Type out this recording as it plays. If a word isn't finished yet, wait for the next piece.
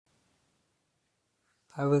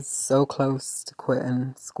I was so close to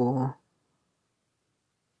quitting school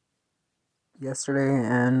yesterday,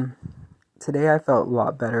 and today I felt a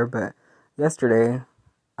lot better. But yesterday,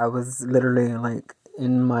 I was literally like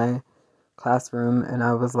in my classroom, and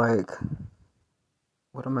I was like,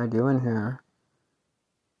 what am I doing here?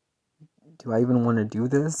 Do I even want to do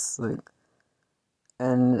this?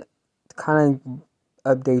 And to kind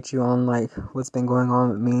of update you on like what's been going on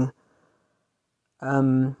with me.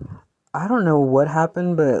 Um, I don't know what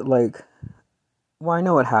happened, but well, I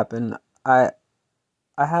know what happened. I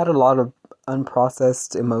I had a lot of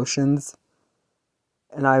unprocessed emotions,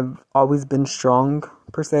 and I've always been strong,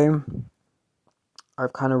 per se.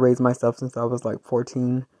 I've kind of raised myself since I was like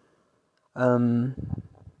 14. Um,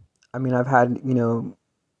 I mean, I've had,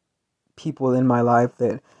 people in my life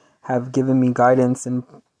that have given me guidance and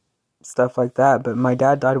stuff like that. But my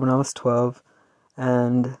dad died when I was 12,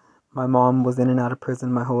 and my mom was in and out of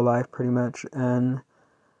prison my whole life, pretty much. And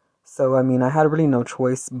so, I mean, I had really no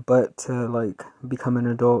choice but to, become an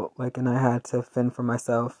adult, and I had to fend for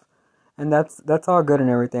myself. And that's all good and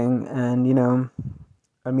everything. And,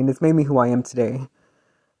 I mean, it's made me who I am today.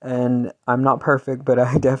 And I'm not perfect, but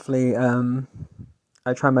I definitely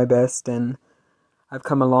I try my best, and I've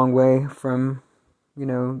come a long way from, you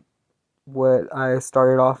know, what I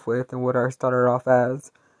started off with and what I started off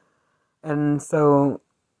as. And so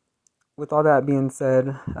with all that being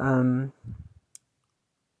said,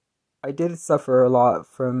 I did suffer a lot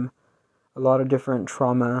from a lot of different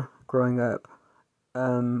trauma growing up.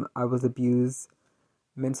 I was abused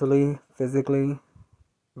mentally, physically,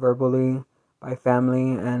 verbally by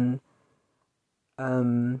family, and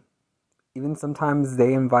um even sometimes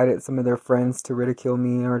they invited some of their friends to ridicule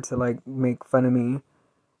me or to make fun of me.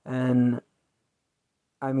 And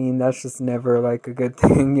I mean, that's just never like a good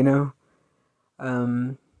thing.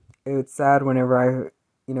 Um, it's sad whenever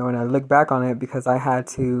when I look back on it, because I had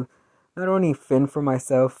to not only fend for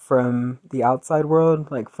myself from the outside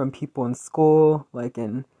world, like from people in school,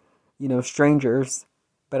 in, strangers,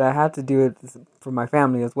 but I had to do it for my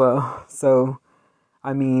family as well. So,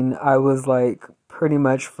 I mean, I was like pretty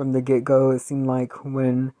much from the get go, it seemed like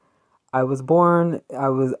when I was born, I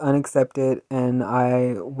was unaccepted, and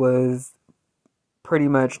I was pretty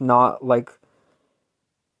much not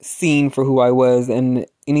seen for who I was, and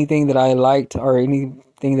anything that I liked or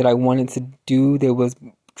anything that I wanted to do that was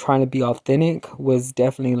trying to be authentic was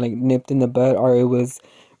definitely nipped in the bud, or it was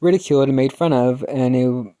ridiculed and made fun of, and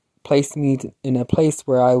it placed me in a place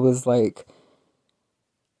where I was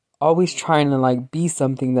always trying to be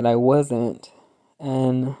something that I wasn't.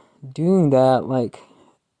 And doing that,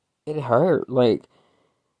 it hurt.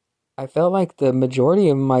 I felt like the majority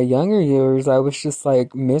of my younger years, I was just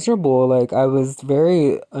miserable. I was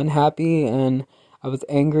very unhappy, and I was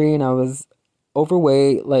angry, and I was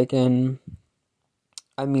overweight. And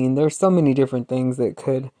I mean, there's so many different things that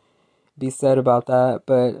could be said about that.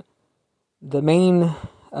 But the main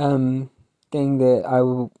thing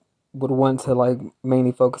that would want to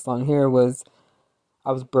mainly focus on here was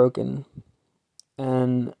I was broken.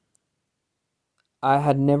 And I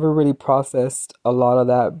had never really processed a lot of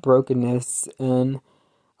that brokenness, and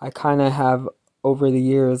I kind of have over the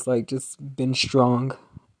years just been strong,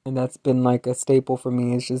 and that's been a staple for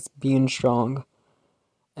me, is just being strong.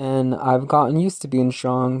 And I've gotten used to being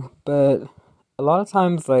strong, but a lot of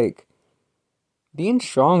times being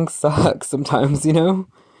strong sucks sometimes. And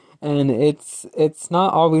it's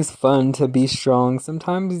not always fun to be strong.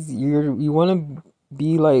 Sometimes you want to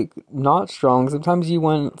be not strong. Sometimes you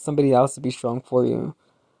want somebody else to be strong for you.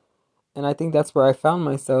 And I think that's where I found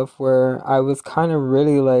myself, where I was kind of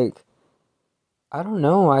really I don't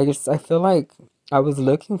know. I feel like I was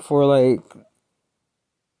looking for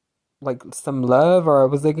some love, or I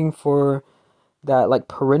was looking for that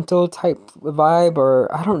parental type vibe, or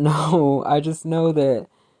I don't know. I just know that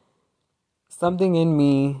something in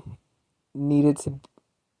me needed to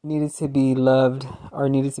needed to be loved, or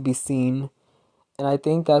needed to be seen. And I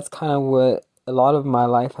think that's kind of what a lot of my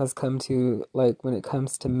life has come to, when it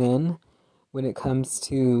comes to men, when it comes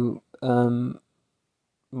to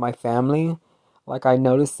my family. I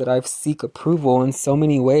noticed that I seek approval in so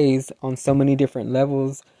many ways, on so many different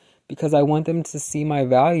levels, because I want them to see my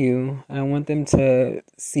value, and I want them to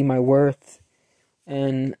see my worth.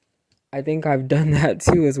 And I think I've done that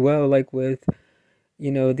too as well, with,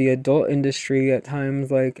 the adult industry at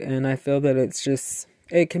times, and I feel that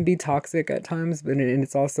it can be toxic at times, but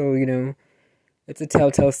it's also, it's a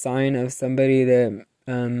telltale sign of somebody that,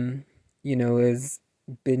 has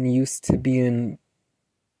been used to being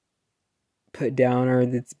put down, or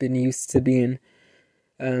that's been used to being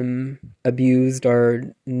abused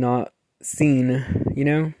or not seen.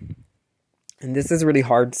 And this is really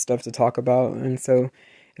hard stuff to talk about. And so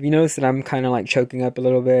if you notice that I'm kind of like choking up a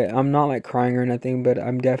little bit, I'm not like crying or nothing, but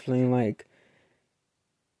I'm definitely like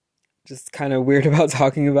just kind of weird about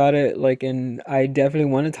talking about it. Like, and I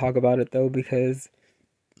definitely want to talk about it though, because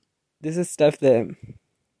this is stuff that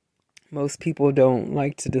most people don't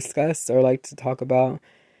like to discuss or like to talk about.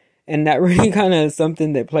 And that really kind of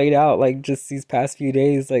something that played out like just these past few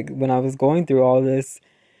days, like when I was going through all this,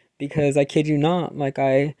 because I kid you not, like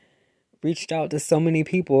I reached out to so many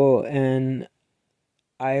people and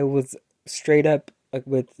I was straight up like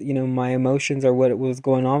with, my emotions or what was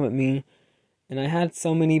going on with me. And I had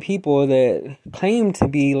so many people that claimed to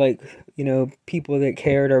be like, people that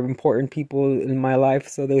cared or important people in my life,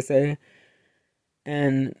 so they say.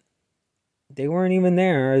 And they weren't even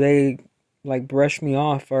there, or they like brushed me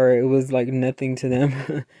off, or it was like nothing to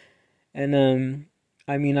them. And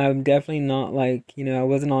I mean, I'm definitely not like, I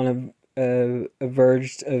wasn't on a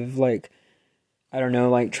verge of like, I don't know,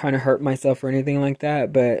 like trying to hurt myself or anything like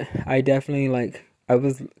that, but I definitely like I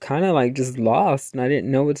was kind of like just lost and I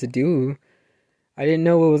didn't know what to do. I didn't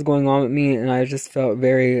know what was going on with me, and I just felt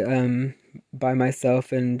very by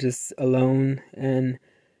myself and just alone, and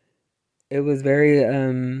it was very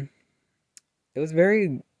it was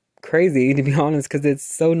very crazy to be honest, because it's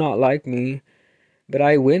so not like me. But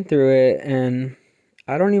I went through it, and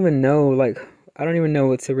I don't even know, like, I don't even know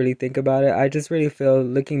what to really think about it. I just really feel,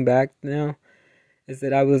 looking back now, is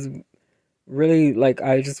that I was really, like,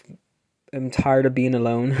 I just am tired of being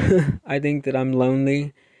alone. I think that I'm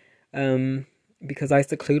lonely, um, because I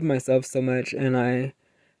seclude myself so much, and I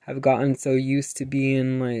have gotten so used to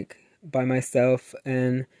being, like, by myself,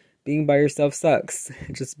 and being by yourself sucks,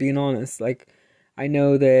 just being honest. Like, I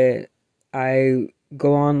know that I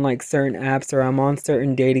go on like certain apps, or I'm on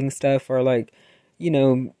certain dating stuff, or like, you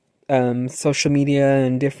know, social media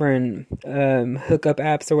and different hookup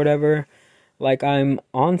apps or whatever. Like I'm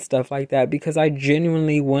on stuff like that because I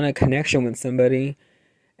genuinely want a connection with somebody.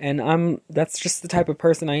 And that's just the type of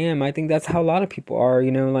person I am. I think that's how a lot of people are,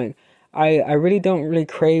 like I really don't really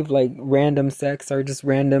crave like random sex or just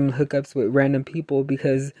random hookups with random people,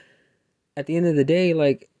 because at the end of the day,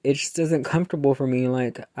 like, it just isn't comfortable for me.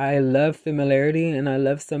 Like, I love familiarity, and I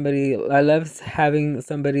love having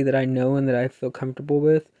somebody that I know and that I feel comfortable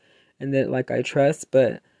with and that, like, I trust,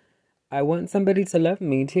 but I want somebody to love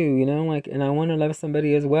me too, like, and I want to love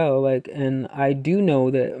somebody as well, like, and I do know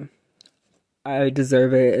that I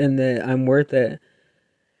deserve it and that I'm worth it.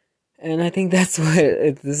 And I think that's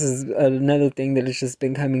this is another thing that it's just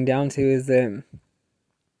been coming down to, is that,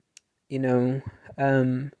 you know,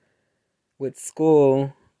 um, with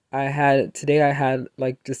school, I had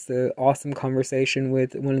like just an awesome conversation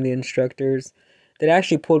with one of the instructors that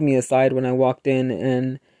actually pulled me aside when I walked in,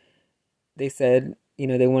 and they said,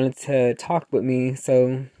 they wanted to talk with me.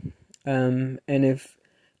 So, and if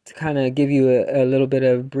to kind of give you a little bit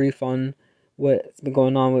of brief on what's been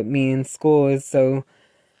going on with me in school is, so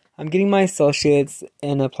I'm getting my associates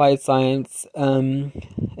in applied science, in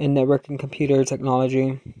network and computer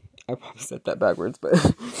technology. I probably said that backwards, but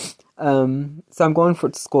so I'm going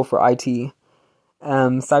for school for IT.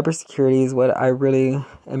 Cybersecurity is what I really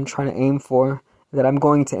am trying to aim for, that I'm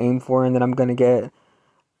going to aim for, and that I'm going to get.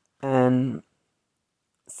 And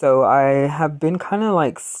so I have been kind of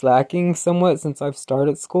like slacking somewhat since I've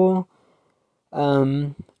started school.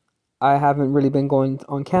 Um, I haven't really been going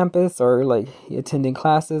on campus or like attending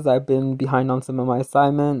classes. I've been behind on some of my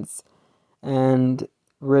assignments and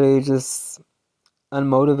really just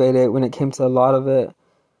unmotivated when it came to a lot of it.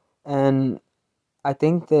 And I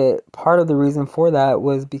think that part of the reason for that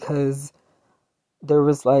was because there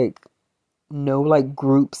was like no like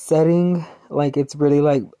group setting. Like it's really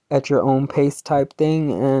like at your own pace type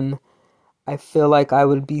thing. And I feel like I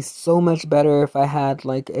would be so much better if I had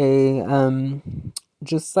like a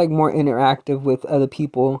just like more interactive with other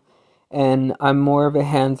people, and I'm more of a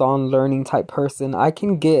hands-on learning type person. I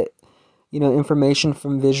can get, information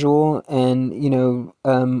from visual and,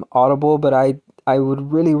 audible, but I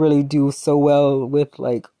would really really do so well with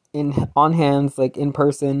like in on hands, like in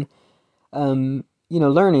person,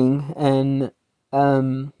 learning. And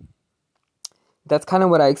um that's kind of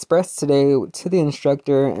what I expressed today to the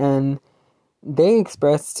instructor, and they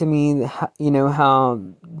expressed to me, how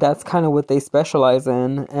that's kind of what they specialize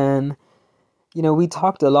in. And, we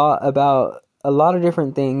talked a lot about a lot of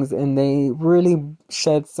different things, and they really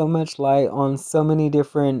shed so much light on so many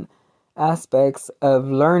different aspects of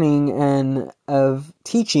learning and of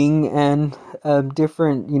teaching, and of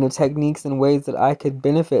different, techniques and ways that I could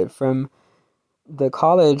benefit from the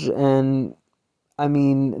college. And I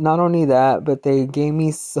mean, not only that, but they gave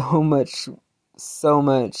me so much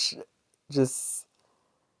just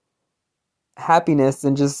happiness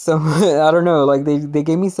and just so I don't know, like they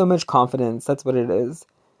gave me so much confidence. That's what it is.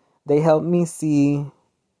 They helped me see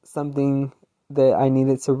something that I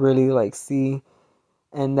needed to really like see,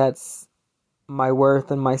 and that's my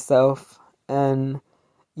worth and myself. And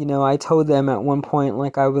I told them at one point,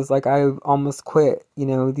 like I almost quit,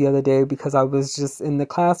 the other day because I was just in the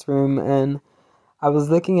classroom and I was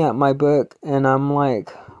looking at my book and I'm like,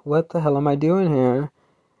 what the hell am I doing here?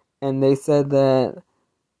 And they said that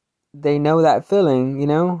they know that feeling,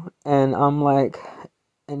 and I'm like,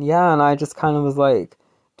 and yeah, and I just kind of was like,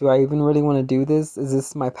 do I even really want to do this? Is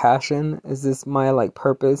this my passion? Is this my like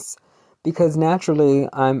purpose? Because naturally,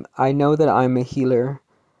 I know that I'm a healer.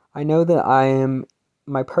 I know that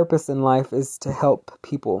my purpose in life is to help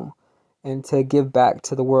people and to give back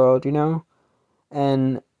to the world,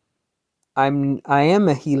 And I am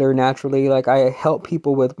a healer naturally. Like I help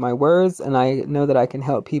people with my words, and I know that I can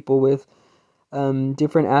help people with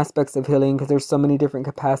different aspects of healing, because there's so many different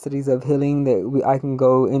capacities of healing that I can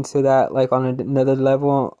go into that like on another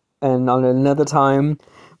level and on another time.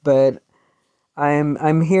 But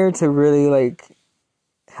I'm here to really like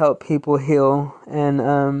help people heal,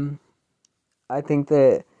 and I think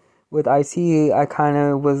that with IT, I kind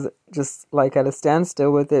of was just like at a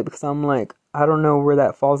standstill with it because I'm like, I don't know where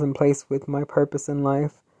that falls in place with my purpose in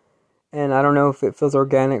life, and I don't know if it feels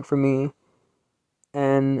organic for me.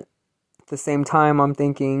 And at the same time, I'm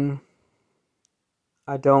thinking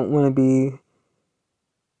I don't want to be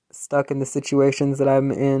stuck in the situations that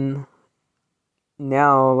I'm in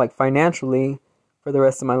now, like financially, for the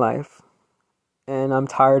rest of my life. And I'm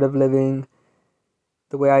tired of living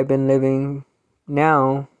the way I've been living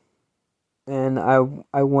now, and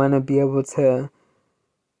I want to be able to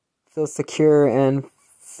feel secure and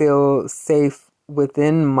feel safe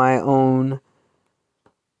within my own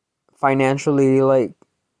financially like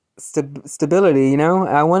stability,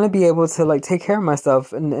 I want to be able to like take care of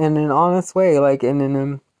myself in an honest way, like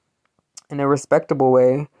in a respectable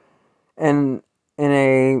way, and in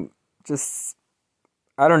a just,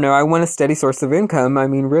 I don't know, I want a steady source of income. I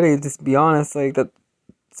mean, really, just be honest, like that's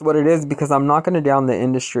what it is, because I'm not going to down the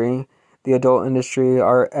industry, the adult industry,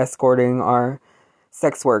 our escorting, our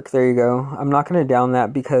sex work. There you go. I'm not going to down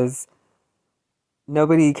that because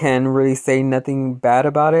nobody can really say nothing bad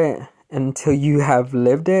about it until you have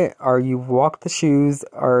lived it, or you've walked the shoes,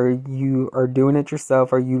 or you are doing it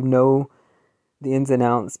yourself, or the ins and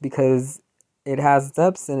outs, because it has its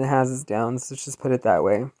ups and it has its downs. Let's just put it that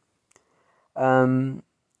way.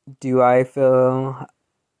 Do I feel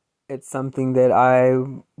it's something that I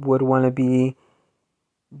would want to be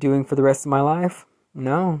doing for the rest of my life?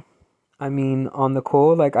 No. I mean, on the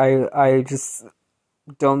cool, like I just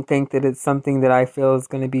don't think that it's something that I feel is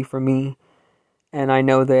going to be for me. And I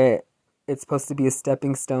know that it's supposed to be a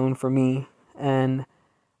stepping stone for me. And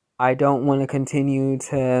I don't want to continue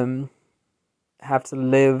to have to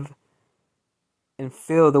live and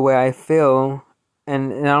feel the way I feel.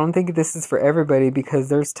 And I don't think this is for everybody, because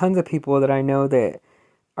there's tons of people that I know that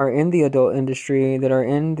are in the adult industry, that are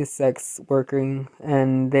in the sex working,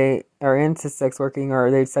 and they are into sex working, or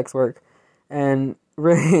they sex work, and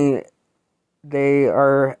really they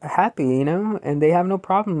are happy, and they have no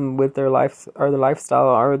problem with their life or the lifestyle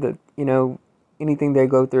or anything they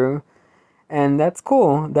go through. And that's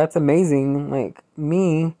cool. That's amazing. Like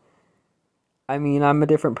me, I mean, I'm a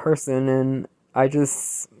different person, and I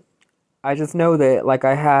just know that like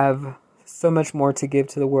I have so much more to give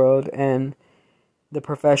to the world, and the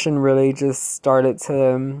profession really just started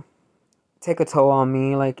to take a toll on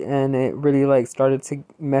me, like, and it really like started to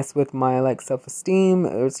mess with my like self-esteem.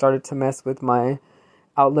 It started to mess with my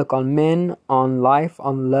outlook on men, on life,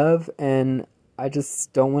 on love, and I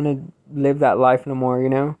just don't want to live that life no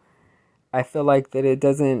more, I feel like that it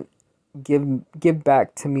doesn't give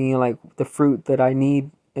back to me like the fruit that I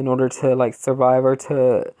need in order to like survive or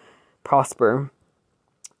to prosper.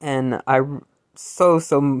 And I so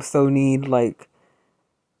need like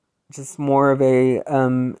just more of a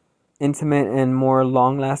intimate and more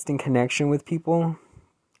long lasting connection with people.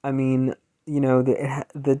 I mean,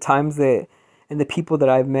 the times that and the people that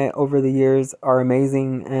I've met over the years are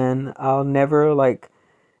amazing, and I'll never like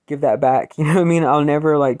give that back. You know what I mean? I'll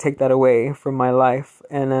never like take that away from my life.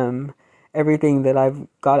 And everything that I've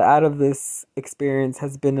got out of this experience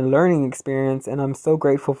has been a learning experience, and I'm so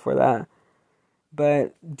grateful for that.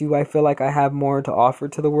 But do I feel like I have more to offer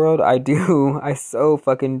to the world? I do. I so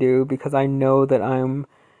fucking do, because I know that I'm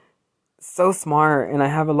so smart and I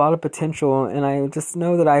have a lot of potential, and I just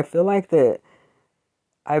know that I feel like that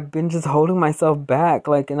I've been just holding myself back.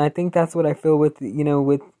 Like, and I think that's what I feel with,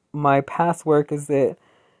 with my past work, is that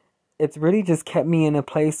it's really just kept me in a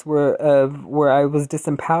place where I was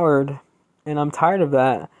disempowered. And I'm tired of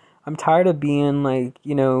that. I'm tired of being like,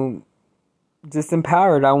 disempowered.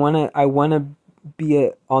 I wanna be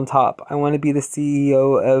on top. I want to be the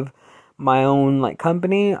CEO of my own like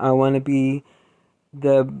company. I want to be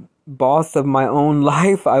the boss of my own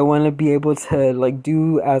life. I want to be able to like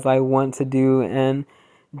do as I want to do and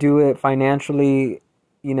do it financially,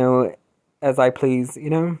 you know, as I please.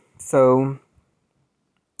 So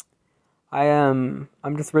I'm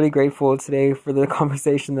just really grateful today for the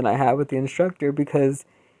conversation that I had with the instructor because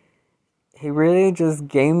he really just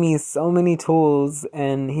gave me so many tools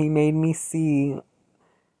and he made me see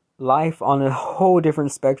life on a whole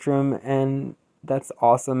different spectrum, and that's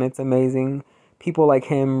awesome. It's amazing. People like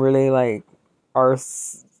him really like are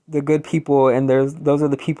the good people, and those are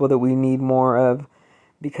the people that we need more of,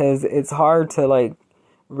 because it's hard to like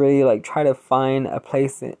really like try to find a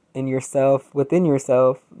place in yourself, within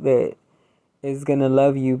yourself, that is gonna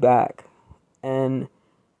love you back. And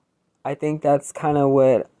I think that's kind of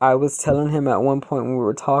what I was telling him at one point when we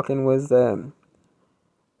were talking was I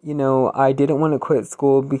didn't want to quit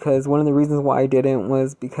school, because one of the reasons why I didn't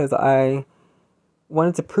was because I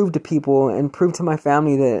wanted to prove to people and prove to my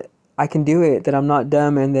family that I can do it, that I'm not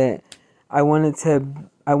dumb, and that I wanted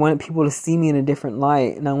people to see me in a different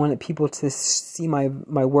light, and I wanted people to see my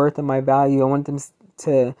worth and my value. I want them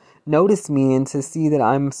to notice me and to see that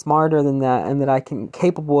I'm smarter than that and that I can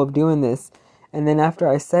capable of doing this. And then after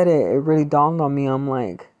I said it, it really dawned on me. I'm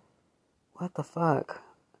like, what the fuck?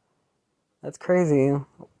 That's crazy.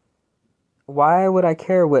 Why would I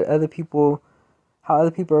care how other people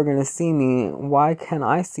are gonna see me? Why can't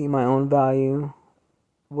I see my own value?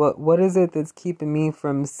 What is it that's keeping me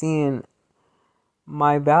from seeing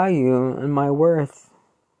my value and my worth?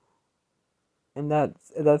 And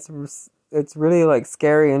it's really like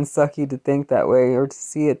scary and sucky to think that way or to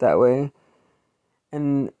see it that way.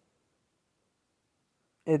 And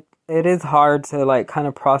it is hard to like kind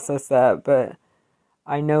of process that, but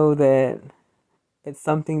I know that it's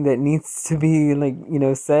something that needs to be like,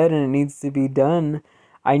 said, and it needs to be done.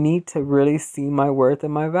 I need to really see my worth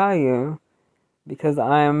and my value, because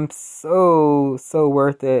I am so, so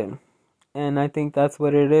worth it. And I think that's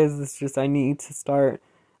what it is. It's just I need to start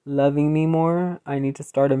loving me more. I need to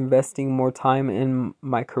start investing more time in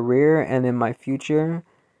my career and in my future.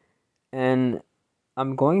 And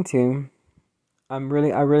I'm going to. I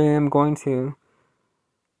really am going to.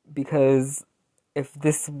 Because if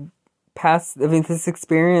this this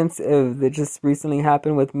experience that just recently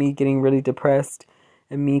happened with me getting really depressed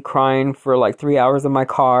and me crying for like 3 hours in my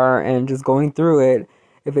car and just going through it,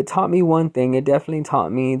 if it taught me one thing, it definitely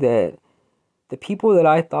taught me that the people that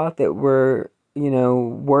I thought that were,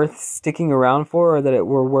 worth sticking around for, or that it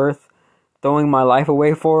were worth throwing my life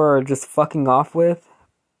away for, or just fucking off with,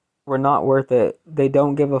 were not worth it. They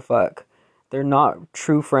don't give a fuck. They're not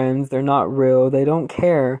true friends. They're not real. They don't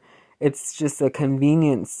care. It's just a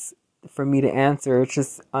convenience for me to answer. It's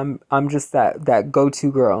just I'm just that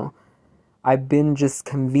go-to girl. I've been just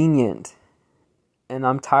convenient, and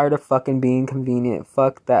I'm tired of fucking being convenient.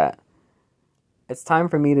 Fuck that. It's time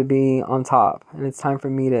for me to be on top, and it's time for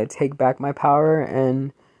me to take back my power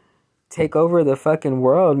and take over the fucking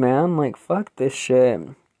world, man. Like, fuck this shit.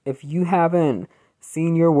 If you haven't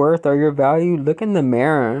seen your worth or your value, look in the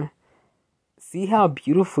mirror. See how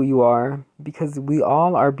beautiful you are, because we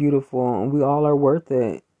all are beautiful and we all are worth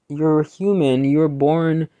it. You're human. You're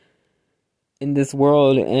born in this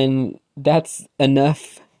world, and that's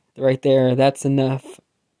enough right there. That's enough.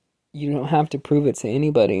 You don't have to prove it to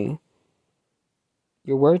anybody.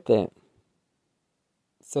 You're worth it.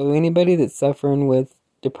 So anybody that's suffering with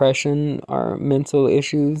depression or mental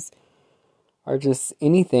issues or just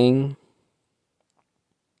anything,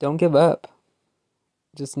 don't give up.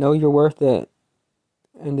 Just know you're worth it,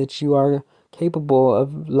 and that you are capable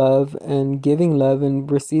of love and giving love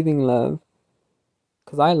and receiving love.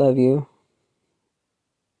 Because I love you.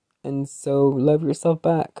 And so love yourself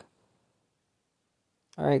back.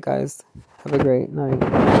 All right, guys. Have a great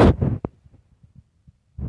night.